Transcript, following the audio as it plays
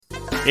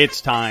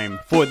It's time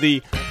for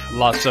the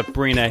La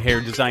Sabrina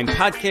Hair Design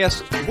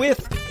Podcast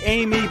with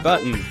Amy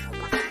Button.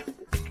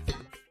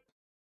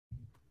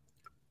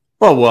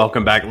 Well,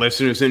 welcome back,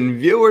 listeners and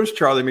viewers.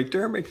 Charlie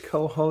McDermott,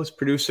 co-host,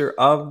 producer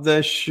of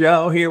the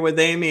show, here with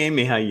Amy.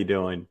 Amy, how you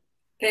doing?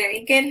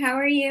 Very good. How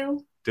are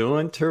you?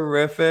 Doing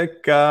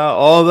terrific.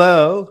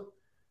 Although,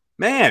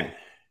 man,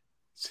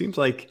 seems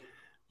like,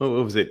 what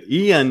was it?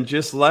 Ian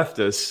just left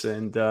us,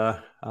 and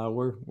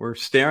we're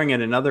staring at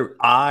another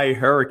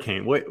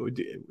hurricane. What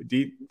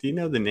do you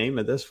know the name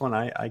of this one?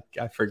 I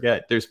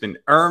forget. There's been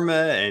Irma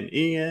and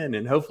Ian,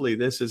 and hopefully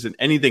this isn't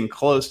anything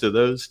close to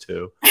those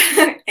two.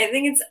 I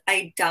think it's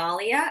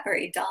Idalia or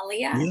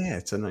Idalia. Yeah,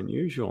 it's an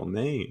unusual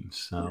name.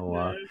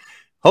 So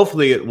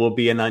hopefully it will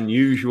be an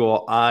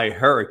unusual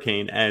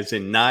hurricane, as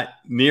in not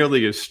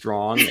nearly as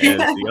strong as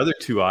the other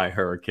two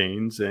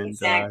hurricanes, and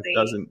Exactly.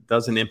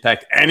 doesn't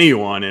impact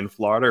anyone in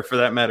Florida, or for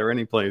that matter,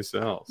 any place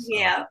else. So,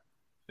 yeah.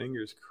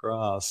 fingers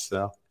crossed.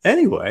 So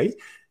anyway,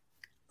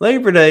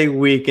 Labor Day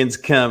weekend's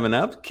coming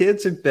up.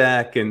 Kids are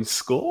back in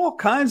school. All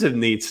kinds of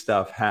neat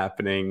stuff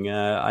happening.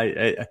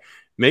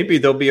 Maybe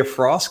there'll be a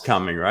frost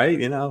coming, right?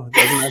 You know,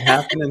 doesn't that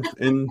happen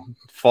in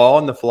fall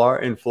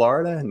in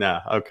Florida? No,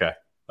 okay,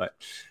 but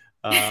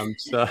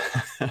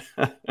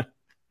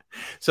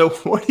so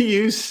what do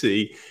you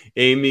see,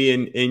 Amy,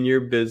 in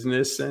your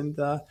business, and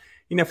for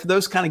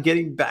those kind of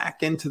getting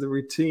back into the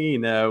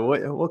routine,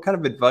 what kind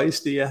of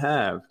advice do you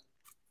have?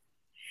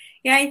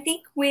 Yeah, I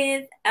think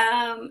with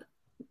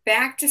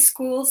back to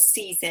school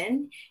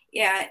season,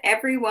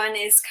 everyone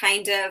is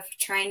kind of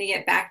trying to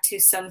get back to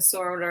some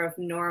sort of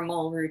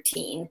normal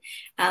routine.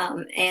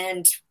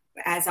 And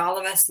as all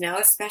of us know,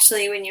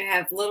 especially when you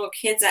have little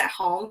kids at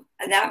home,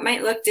 that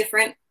might look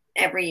different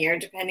every year,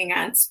 depending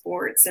on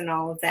sports and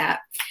all of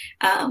that.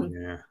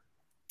 And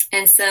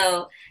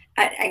so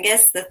I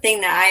guess the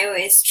thing that I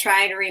always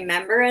try to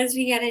remember as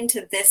we get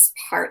into this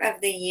part of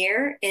the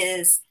year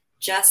is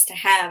just to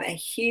have a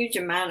huge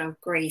amount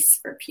of grace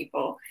for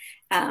people.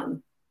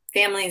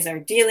 Families are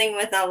dealing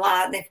with a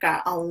lot. They've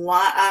got a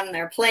lot on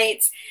their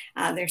plates.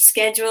 Their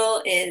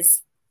schedule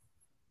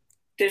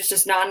there's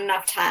just not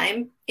enough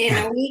time in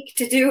a week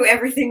to do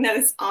everything that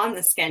is on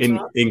the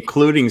schedule.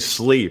 Including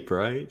sleep,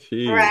 right?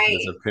 Jeez, right.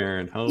 As a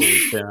parent, holy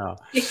cow.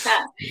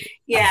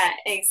 Yeah,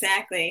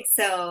 exactly.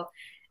 So,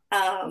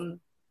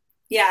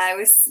 I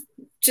was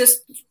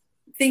just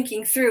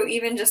thinking through,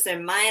 even just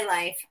in my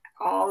life,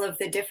 all of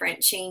the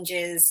different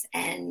changes,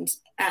 and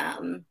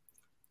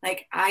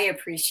I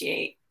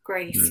appreciate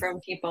grace from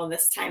people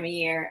this time of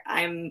year.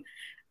 I'm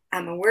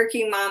a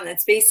working mom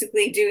that's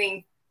basically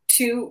doing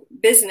 2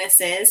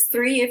 businesses,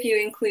 3 if you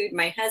include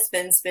my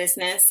husband's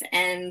business,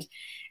 and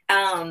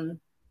then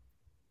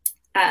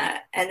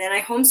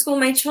I homeschool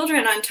my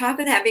children on top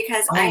of that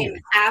because I am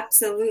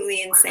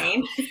absolutely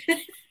insane.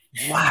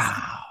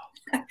 Wow.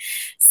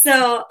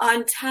 So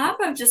on top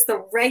of just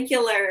the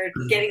regular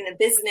getting the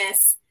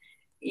business,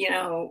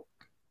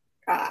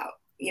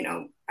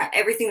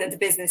 everything that the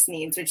business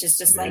needs, which is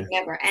just like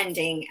never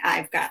ending.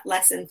 I've got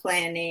lesson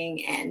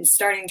planning and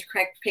starting to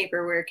correct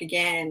paperwork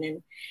again.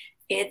 And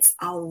it's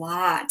a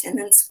lot. And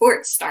then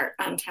sports start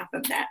on top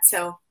of that.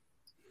 So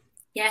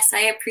yes,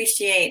 I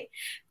appreciate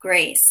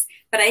grace,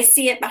 but I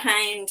see it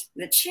behind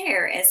the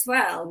chair as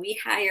well. We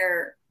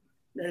hire,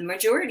 the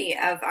majority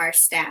of our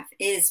staff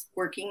is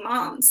working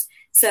moms.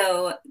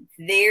 So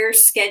their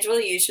schedule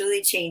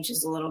usually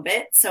changes a little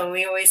bit. So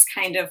we always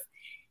kind of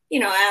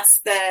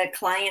ask the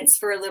clients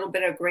for a little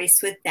bit of grace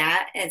with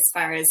that as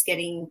far as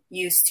getting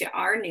used to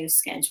our new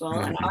schedule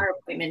and our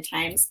appointment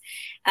times.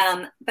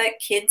 But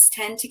kids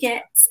tend to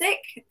get sick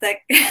the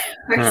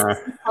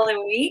first couple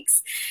of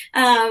weeks.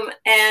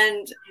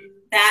 And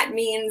that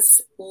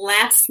means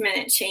last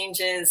minute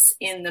changes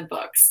in the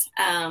books.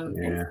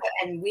 And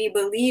we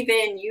believe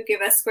in you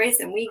give us grace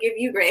and we give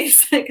you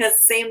grace, because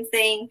same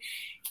thing,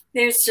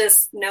 there's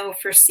just no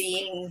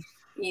foreseeing,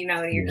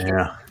 your kid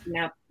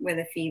up with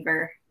a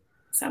fever.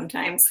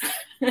 Sometimes.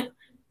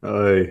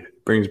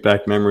 It brings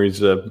back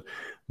memories of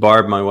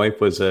Barb. My wife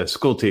was a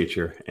school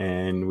teacher,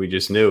 and we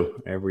just knew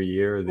every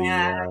year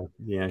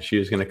she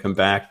was going to come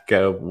back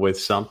with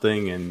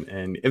something,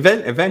 and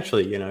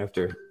eventually,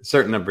 after a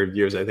certain number of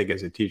years, I think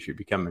as a teacher, you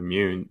become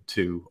immune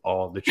to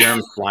all the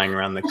germs flying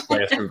around the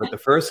classroom. But the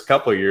first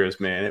couple of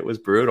years, man, it was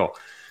brutal.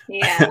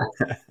 Yeah.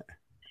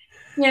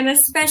 Yeah, and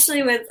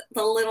especially with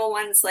the little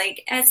ones,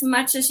 as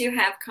much as you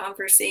have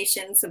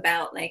conversations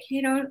about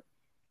don't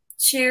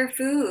share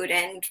food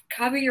and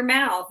cover your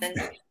mouth, and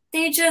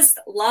they just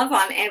love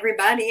on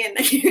everybody, and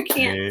you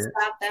can't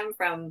stop them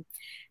from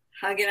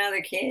hugging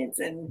other kids,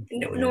 and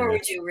nor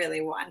would you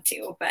really want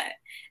to, but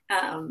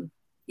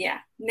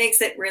makes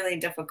it really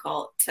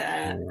difficult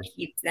to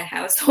keep the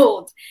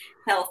household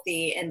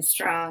healthy and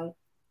strong.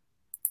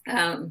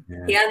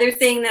 The other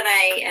thing that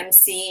I am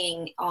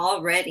seeing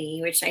already,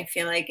 which I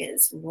feel like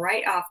is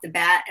right off the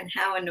bat and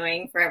how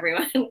annoying for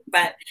everyone,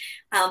 but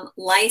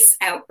lice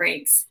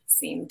outbreaks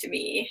seem to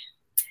be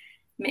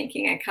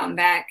making a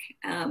comeback,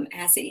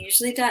 as it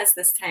usually does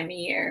this time of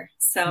year.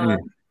 So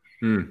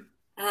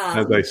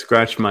As I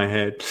scratch my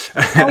head.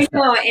 I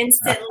know,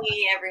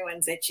 instantly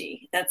everyone's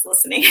itchy that's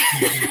listening.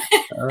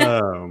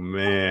 Oh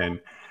man,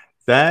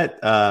 that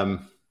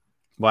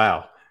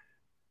wow,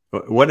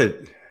 what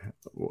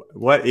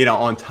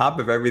on top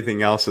of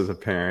everything else as a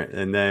parent,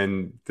 and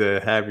then to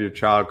have your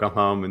child come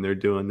home and they're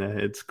doing the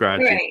head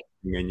scratching, Right.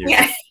 and you're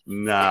just,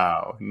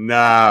 no,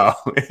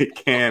 it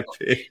can't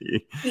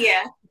be.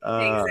 Yeah,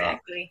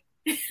 exactly.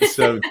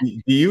 So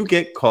do you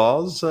get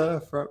calls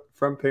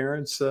from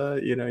parents,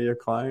 your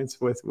clients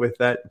with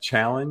that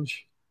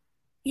challenge?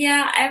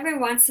 Yeah, every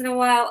once in a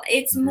while.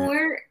 It's Yeah.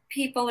 more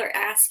people are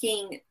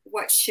asking,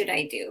 what should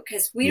I do?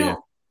 Because Yeah.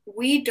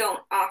 we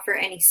don't offer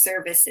any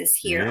services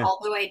here. Yeah.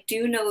 Although I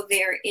do know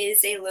there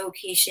is a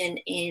location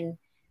in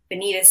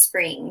Bonita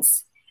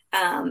Springs.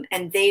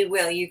 And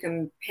you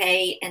can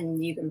pay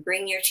and you can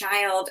bring your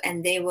child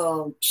and they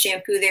will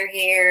shampoo their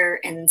hair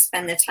and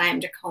spend the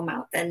time to comb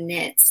out the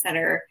knits that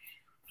are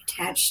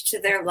attached to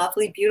their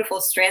lovely,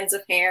 beautiful strands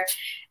of hair.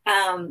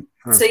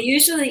 So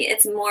usually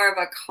it's more of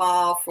a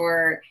call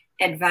for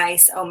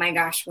advice. Oh my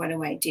gosh, what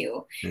do I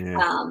do?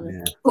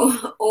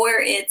 Or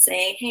it's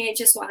hey, I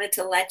just wanted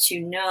to let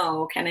you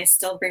know, can I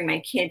still bring my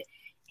kid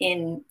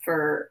in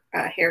for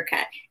a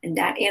haircut? And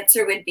that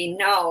answer would be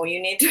no.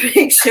 You need to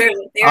make sure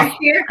that their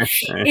hair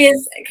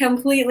is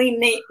completely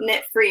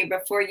knit free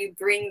before you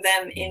bring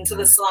them into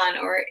the salon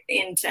or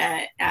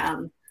into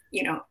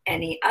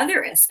any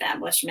other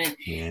establishment,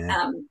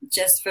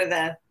 just for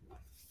the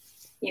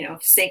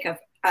sake of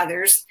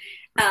others.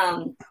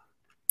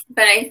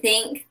 But I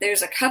think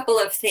there's a couple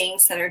of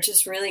things that are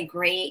just really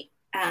great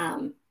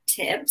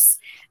tips.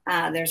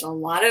 There's a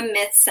lot of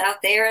myths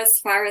out there as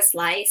far as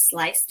lice.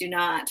 Lice do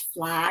not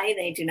fly.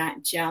 They do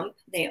not jump.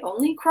 They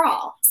only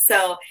crawl.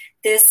 So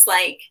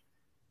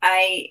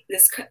I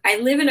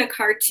live in a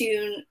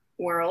cartoon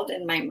world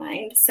in my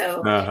mind.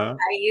 So I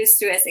used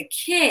to, as a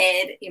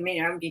kid,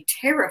 I would be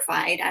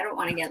terrified. I don't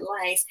want to get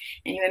lice.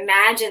 And you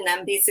imagine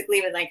them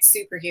basically with like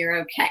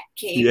superhero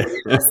cape,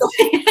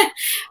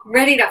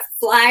 ready to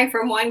fly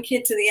from one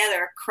kid to the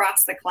other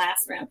across the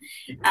classroom.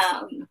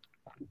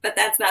 But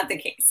that's not the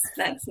case.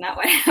 That's not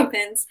what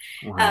happens.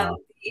 Wow.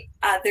 The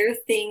other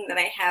thing that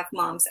I have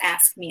moms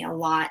ask me a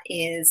lot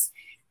is,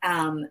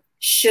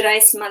 should I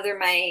smother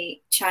my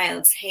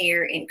child's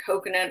hair in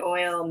coconut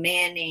oil,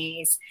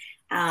 mayonnaise,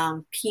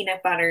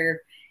 peanut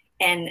butter?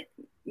 And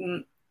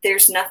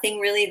there's nothing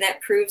really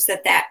that proves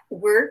that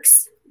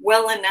works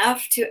well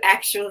enough to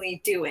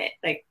actually do it.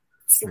 Like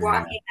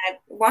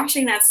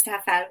washing that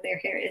stuff out of their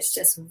hair is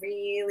just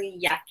really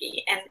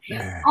yucky. And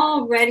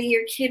already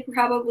your kid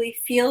probably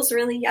feels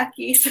really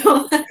yucky.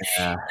 So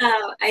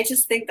I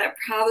just think that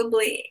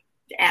probably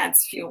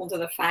adds fuel to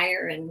the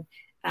fire and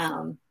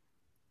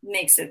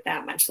makes it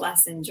that much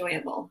less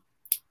enjoyable.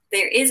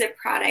 There is a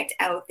product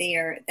out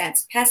there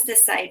that's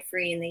pesticide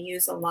free, and they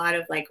use a lot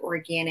of like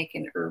organic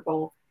and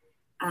herbal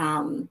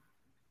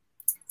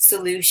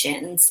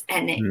solutions,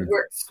 and it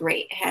works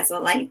great. It has a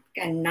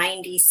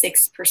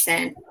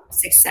 96%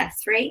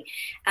 success rate.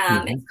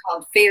 It's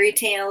called Fairy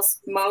Tales.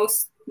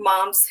 Most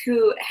moms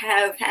who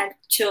have had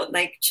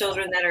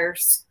children that are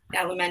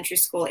elementary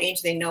school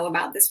age, they know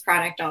about this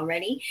product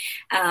already,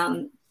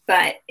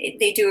 but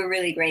they do a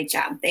really great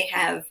job. They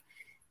have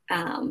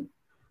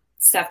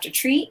stuff to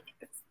treat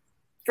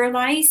for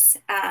lice,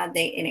 and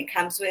it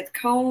comes with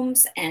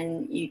combs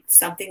and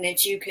something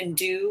that you can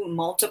do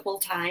multiple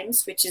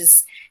times, which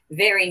is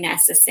very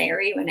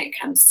necessary when it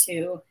comes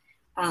to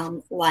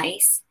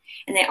lice.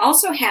 And they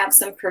also have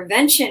some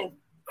prevention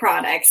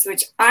products,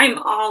 which I'm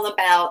all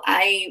about.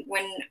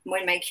 When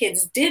my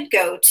kids did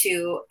go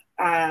to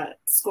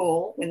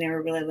school when they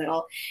were really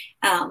little,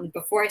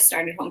 before I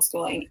started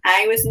homeschooling,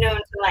 I was known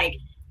to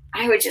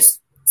I would just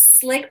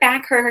slick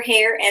back her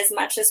hair as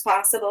much as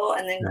possible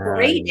and then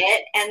braid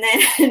it and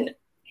then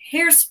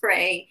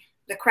hairspray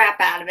the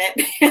crap out of it,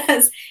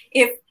 because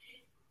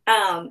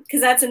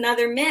that's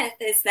another myth,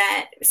 is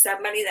that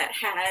somebody that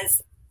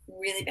has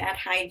really bad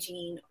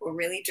hygiene or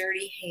really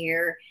dirty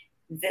hair,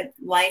 that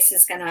lice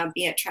is going to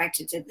be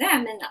attracted to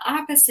them. And the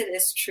opposite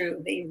is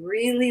true. They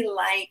really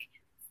like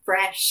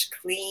fresh,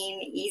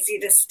 clean, easy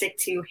to stick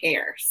to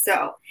hair.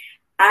 So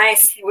I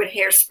would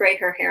hairspray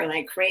her hair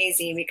like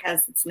crazy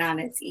because it's not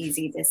as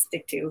easy to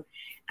stick to.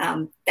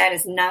 That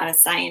is not a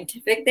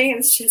scientific thing.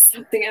 It's just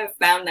something I've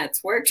found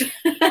that's worked.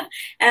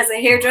 As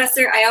a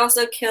hairdresser, I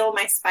also kill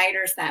my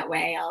spiders that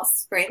way. I'll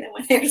spray them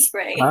with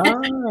hairspray.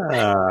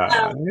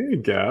 There you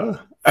go.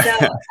 So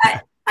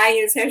I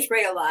use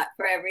hairspray a lot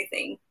for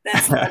everything.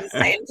 That's not a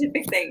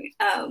scientific thing.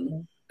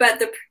 But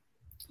the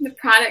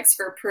products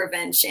for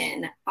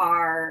prevention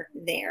are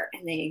there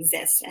and they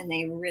exist and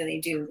they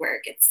really do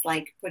work. It's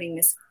like putting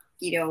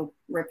mosquito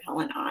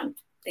repellent on.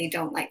 They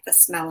don't like the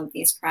smell of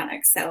these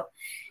products. So,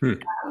 those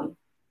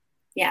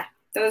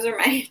are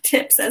my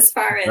tips as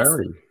far as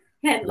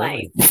head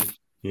lice.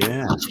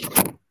 Yeah.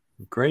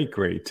 Great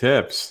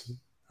tips.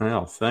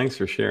 Well, thanks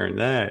for sharing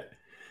that.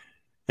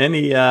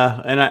 Any,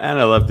 and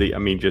I love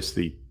just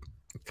the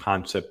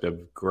concept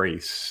of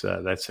grace.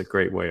 That's a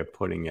great way of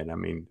putting it.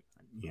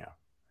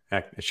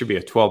 heck, it should be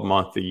a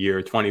 12-month a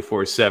year,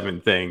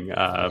 24/7 thing.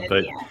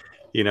 But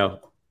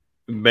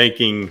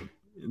making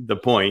the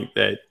point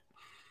that,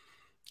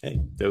 hey,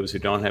 those who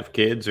don't have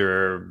kids,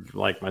 or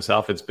like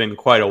myself, it's been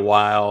quite a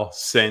while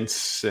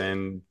since,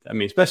 and I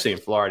mean, especially in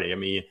Florida, I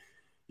mean,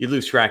 you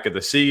lose track of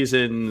the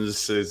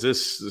seasons. Is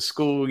this the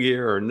school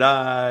year or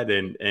not?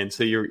 And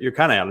so you're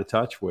kind of out of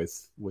touch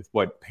with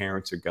what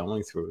parents are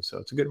going through. So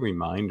it's a good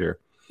reminder.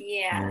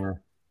 Yeah.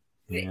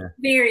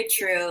 Very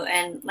true.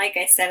 And like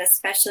I said,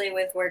 especially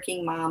with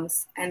working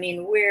moms, I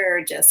mean,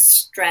 we're just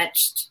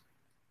stretched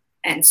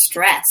and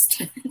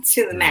stressed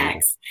to the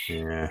max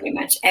pretty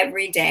much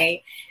every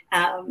day.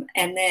 And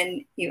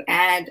then you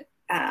add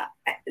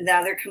the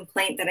other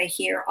complaint that I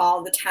hear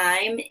all the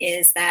time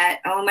is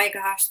that, oh my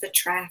gosh, the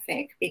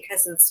traffic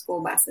because of the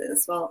school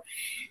buses. Well,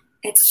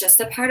 it's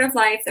just a part of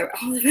life.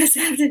 All of us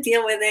have to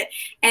deal with it.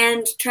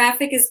 And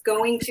traffic is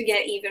going to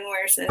get even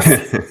worse as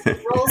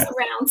it rolls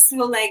around.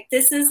 So like,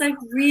 this is a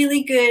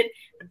really good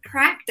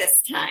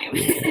practice time.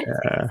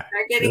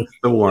 Start getting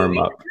the warm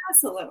up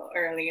a little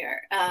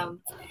earlier. And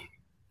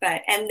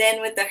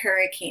then with the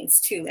hurricanes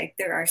too, like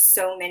there are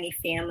so many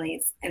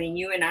families. I mean,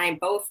 you and I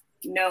both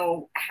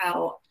know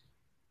how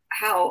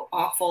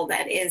awful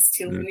that is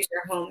to lose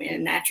your home in a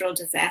natural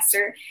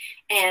disaster.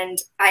 And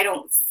I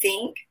don't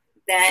think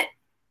that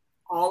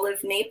all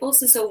of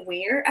Naples is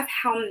aware of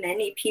how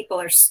many people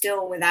are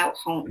still without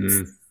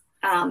homes.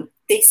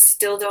 They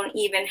still don't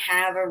even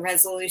have a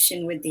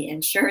resolution with the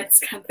insurance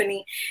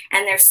company.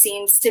 And there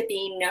seems to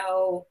be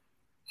no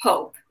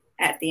hope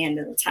at the end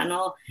of the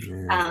tunnel.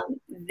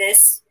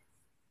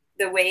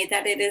 The way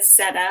that it is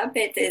set up,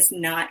 it is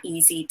not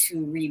easy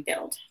to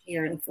rebuild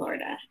here in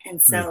Florida. And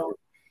so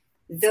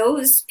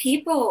those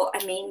people,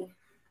 I mean,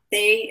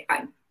 they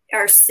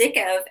are sick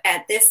of,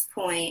 at this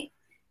point,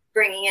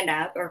 bringing it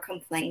up or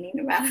complaining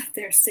about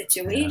their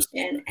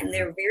situation. And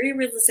they're very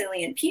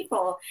resilient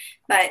people,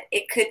 but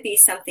it could be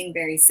something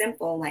very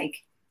simple,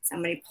 like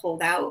somebody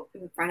pulled out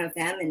in front of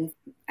them. And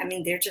I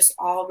mean, they're just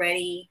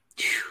already,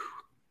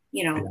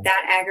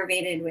 that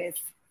aggravated with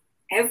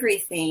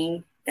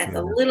everything, that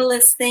the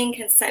littlest thing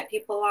can set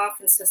people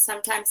off. And so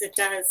sometimes it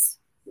does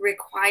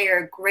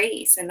require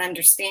grace and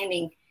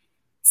understanding.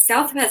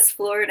 Southwest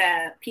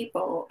Florida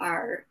people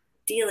are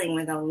dealing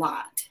with a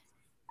lot.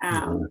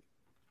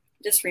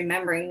 Just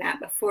remembering that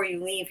before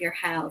you leave your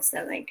house,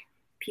 that like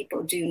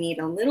people do need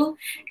a little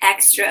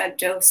extra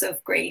dose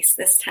of grace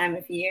this time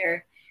of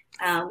year.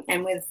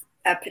 And with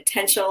a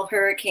potential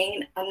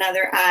hurricane,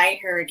 another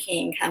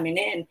hurricane coming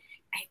in,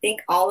 I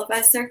think all of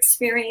us are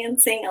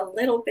experiencing a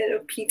little bit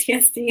of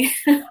PTSD,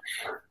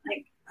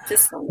 like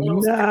just a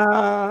little.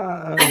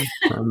 I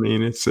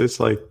mean, it's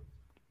like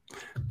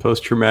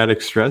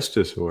post-traumatic stress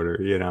disorder,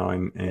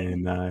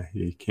 and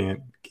you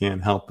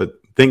can't help but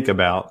think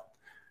about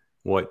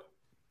what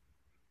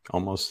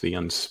almost the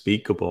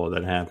unspeakable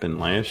that happened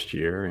last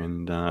year,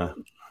 and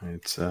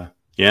it's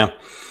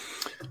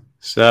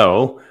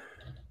So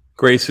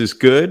grace is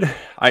good.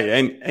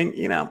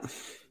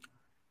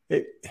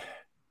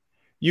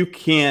 You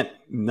can't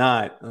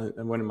not,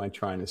 what am I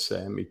trying to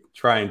say? Let me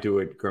try and do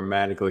it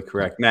grammatically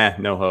correct.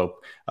 No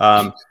hope.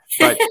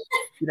 But,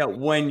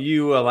 when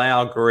you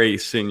allow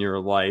grace in your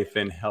life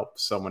and help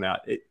someone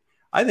out,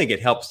 I think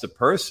it helps the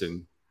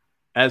person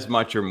as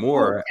much or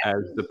more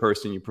as the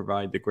person you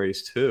provide the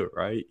grace to,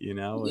 right?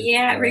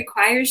 It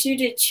requires you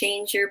to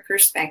change your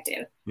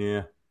perspective.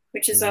 Yeah.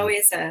 Which is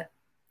always a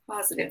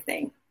positive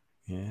thing.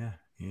 Yeah.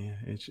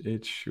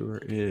 It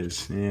sure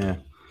is. Yeah.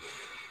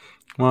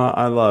 Well,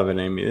 I love it,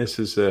 Amy. This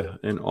is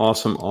an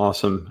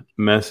awesome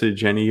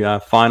message. Any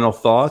final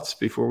thoughts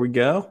before we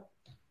go?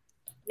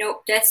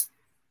 Nope. Just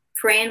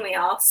praying we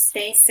all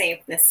stay safe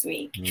this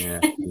week. Yeah.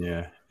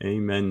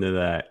 Amen to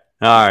that.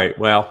 All right.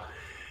 Well,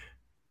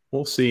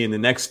 we'll see you in the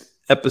next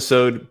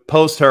episode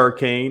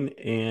post-hurricane,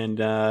 and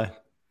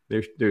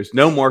there's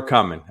no more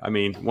coming. I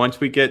mean, once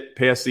we get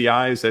past the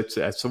eyes,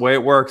 that's the way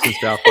it works in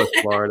Southwest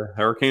Florida.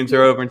 Hurricanes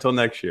are over until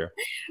next year.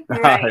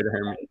 Right.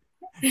 All right,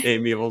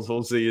 Amy,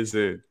 we'll see you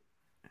soon.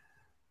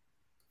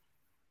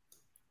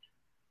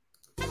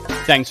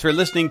 Thanks for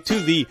listening to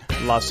the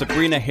La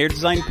Sabrina Hair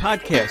Design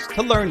Podcast.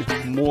 To learn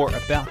more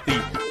about the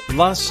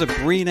La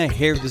Sabrina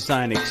Hair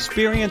Design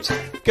experience,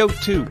 go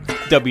to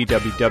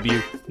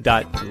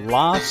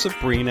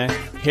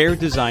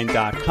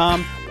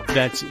www.lasabrinahairdesign.com.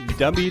 That's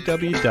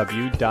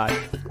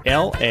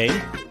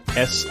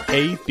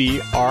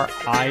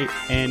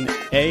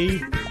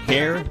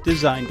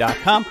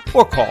www.lasabrinahairdesign.com,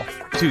 or call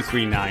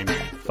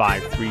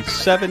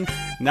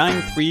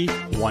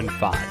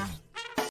 239-537-9315.